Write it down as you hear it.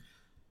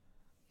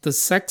The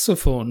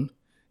saxophone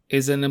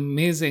is an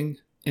amazing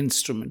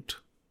instrument,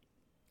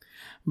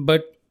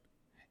 but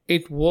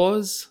it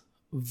was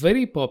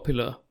very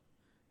popular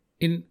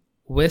in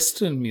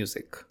Western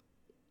music.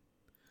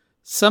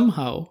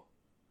 Somehow,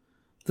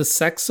 the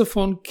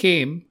saxophone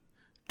came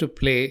to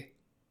play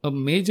a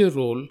major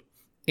role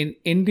in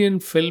Indian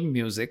film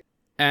music,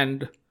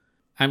 and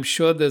I'm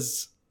sure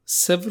there's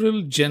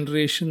several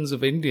generations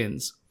of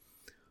Indians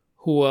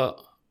who are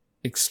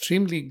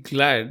extremely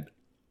glad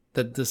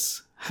that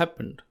this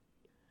happened.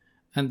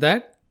 And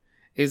that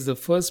is the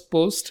first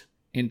post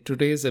in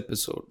today's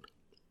episode: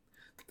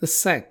 the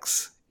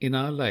sax in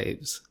our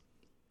lives.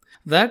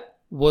 That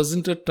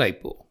wasn't a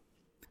typo,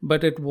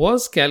 but it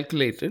was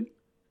calculated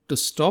to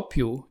stop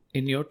you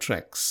in your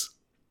tracks.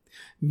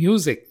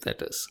 Music,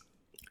 that is.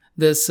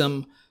 There's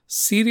some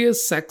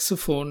serious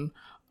saxophone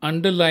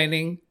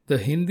underlining the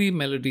Hindi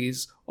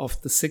melodies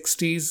of the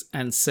 60s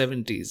and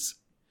 70s.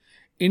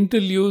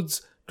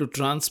 Interludes to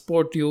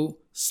transport you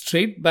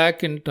straight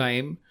back in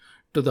time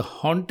to the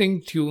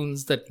haunting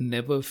tunes that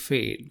never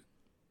fade.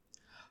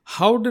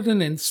 How did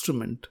an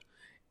instrument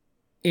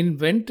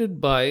invented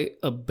by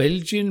a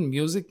Belgian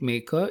music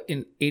maker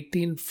in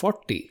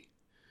 1840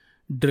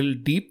 drill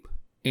deep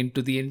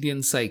into the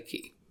Indian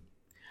psyche?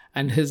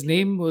 And his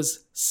name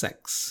was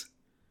sax.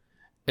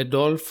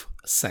 Adolphe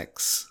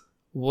Sax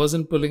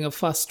wasn't pulling a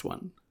fast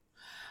one.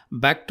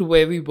 Back to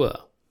where we were.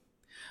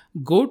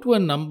 Go to a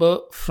number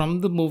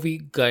from the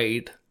movie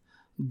Guide,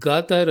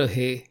 Gata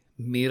Rahe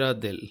Mera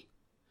Dil.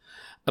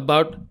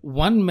 About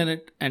 1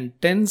 minute and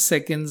 10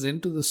 seconds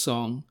into the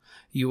song,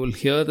 you will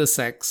hear the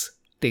sax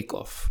take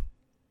off.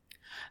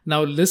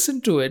 Now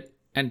listen to it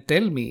and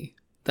tell me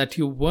that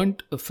you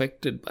weren't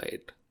affected by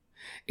it.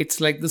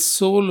 It's like the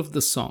soul of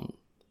the song.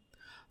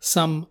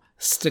 Some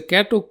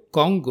staccato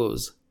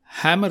congos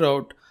hammer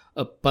out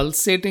a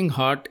pulsating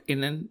heart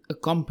in an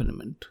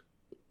accompaniment.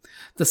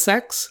 The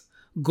sax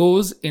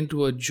goes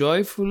into a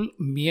joyful,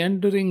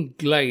 meandering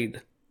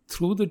glide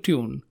through the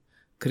tune,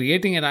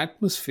 creating an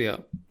atmosphere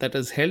that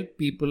has held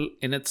people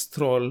in its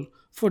thrall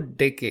for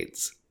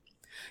decades.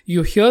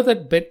 You hear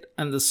that bit,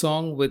 and the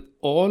song, with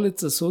all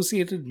its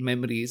associated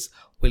memories,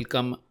 will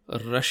come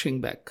rushing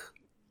back.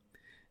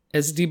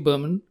 S.D.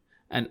 Burman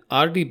and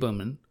R.D.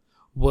 Burman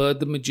were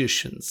the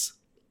magicians,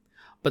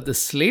 but the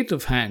sleight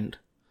of hand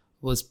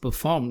was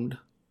performed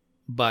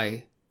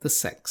by the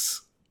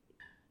sax.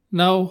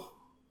 Now,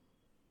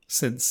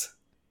 since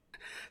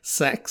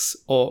sax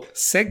or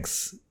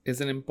sex is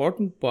an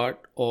important part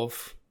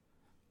of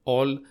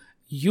all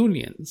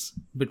unions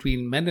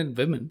between men and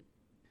women,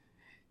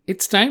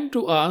 it's time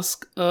to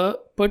ask a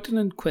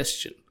pertinent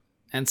question,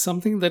 and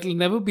something that will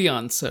never be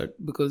answered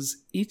because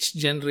each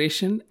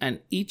generation and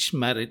each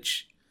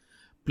marriage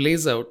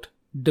plays out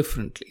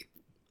differently.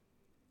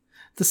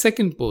 The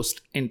second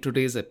post in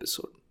today's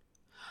episode: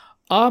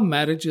 Are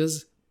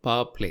marriages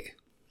power play?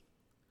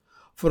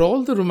 For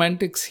all the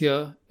romantics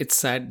here, it's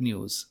sad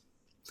news.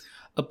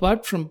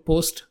 Apart from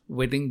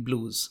post-wedding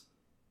blues,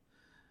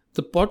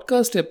 the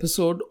podcast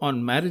episode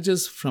on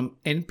marriages from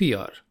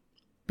NPR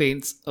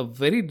paints a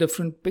very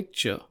different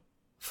picture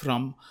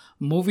from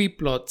movie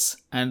plots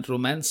and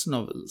romance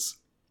novels.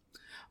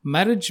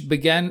 Marriage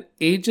began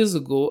ages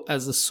ago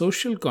as a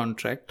social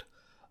contract,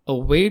 a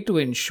way to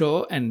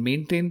ensure and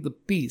maintain the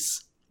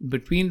peace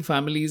between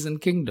families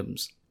and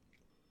kingdoms.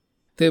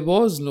 There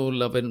was no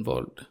love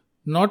involved,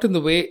 not in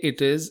the way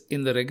it is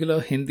in the regular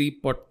Hindi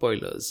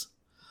potboilers,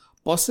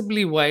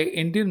 possibly why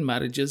Indian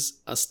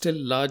marriages are still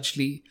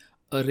largely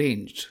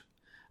arranged,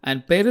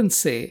 and parents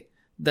say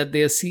that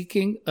they are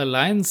seeking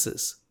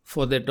alliances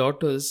for their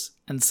daughters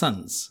and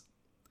sons.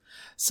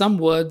 Some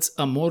words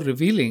are more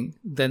revealing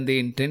than they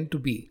intend to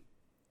be.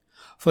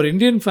 For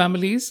Indian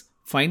families,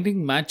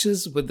 finding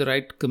matches with the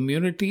right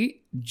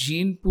community,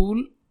 gene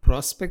pool,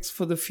 prospects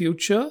for the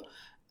future,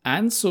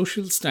 and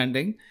social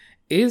standing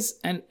is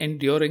an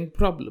enduring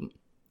problem.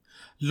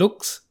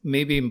 Looks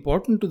may be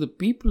important to the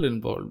people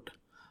involved,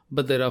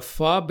 but there are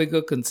far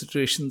bigger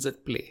considerations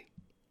at play.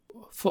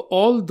 For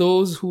all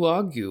those who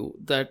argue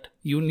that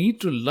you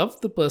need to love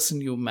the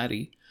person you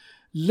marry,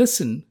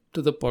 listen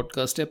to the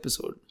podcast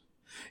episode.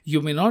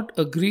 You may not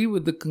agree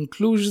with the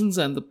conclusions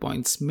and the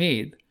points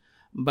made,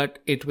 but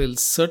it will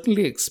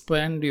certainly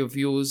expand your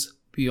views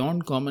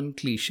beyond common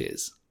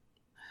cliches.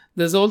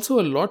 There's also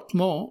a lot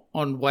more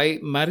on why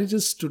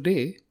marriages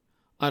today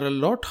are a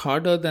lot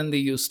harder than they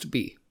used to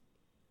be.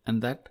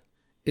 And that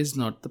is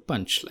not the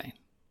punchline.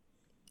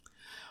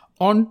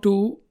 On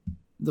to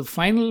the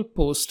final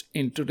post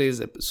in today's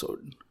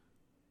episode.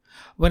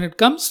 When it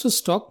comes to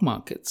stock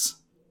markets,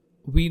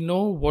 we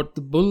know what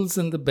the bulls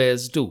and the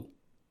bears do.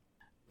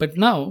 But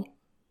now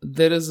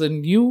there is a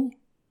new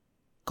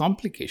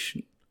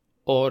complication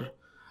or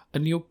a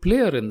new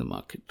player in the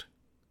market.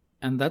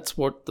 And that's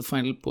what the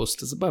final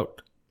post is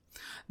about.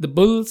 The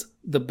bulls,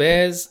 the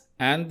bears,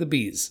 and the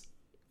bees.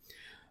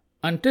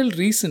 Until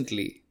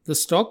recently, the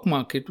stock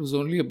market was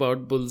only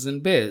about bulls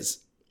and bears.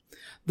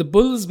 The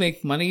bulls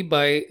make money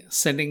by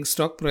sending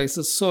stock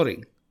prices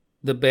soaring,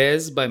 the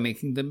bears by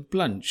making them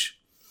plunge.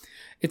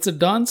 It's a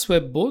dance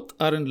where both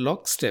are in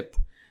lockstep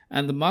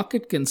and the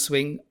market can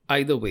swing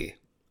either way.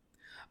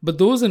 But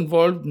those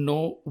involved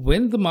know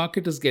when the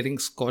market is getting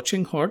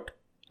scorching hot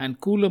and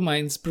cooler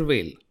minds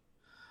prevail.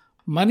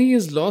 Money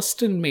is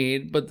lost and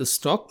made, but the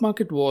stock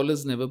market wall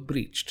is never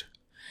breached.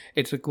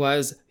 It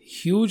requires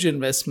huge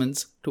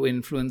investments to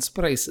influence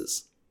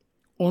prices.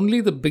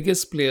 Only the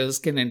biggest players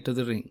can enter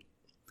the ring.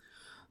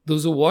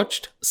 Those who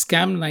watched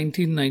Scam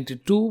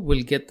 1992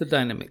 will get the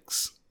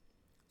dynamics.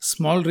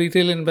 Small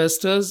retail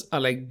investors are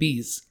like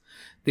bees.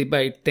 They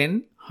buy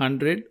 10,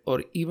 100,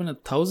 or even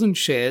 1,000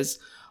 shares,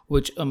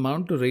 which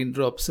amount to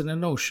raindrops in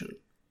an ocean,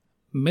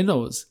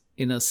 minnows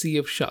in a sea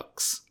of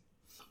sharks.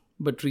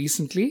 But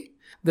recently,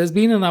 there's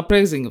been an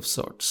uprising of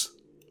sorts.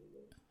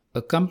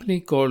 A company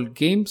called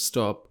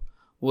GameStop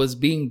was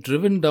being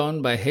driven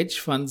down by hedge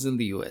funds in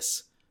the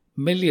US.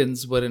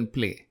 Millions were in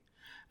play,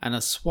 and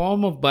a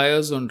swarm of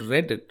buyers on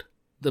Reddit,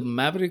 the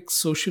maverick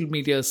social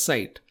media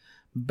site,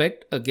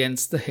 bet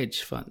against the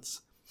hedge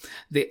funds.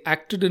 They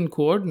acted in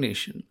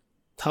coordination,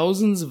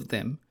 thousands of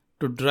them,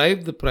 to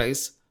drive the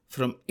price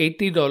from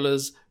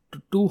 $80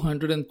 to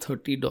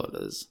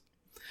 $230,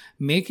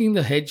 making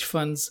the hedge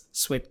funds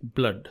sweat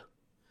blood.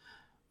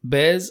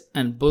 Bears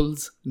and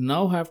bulls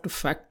now have to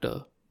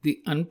factor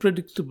the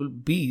unpredictable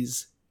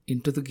bees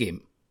into the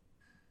game.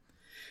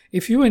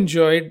 If you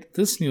enjoyed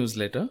this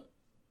newsletter,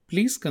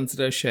 please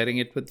consider sharing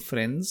it with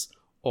friends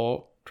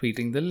or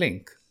tweeting the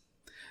link.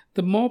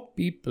 The more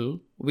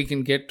people we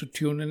can get to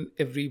tune in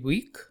every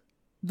week,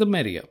 the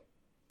merrier.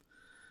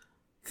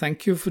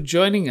 Thank you for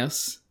joining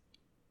us,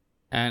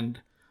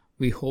 and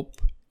we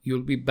hope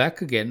you'll be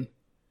back again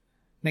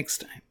next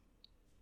time.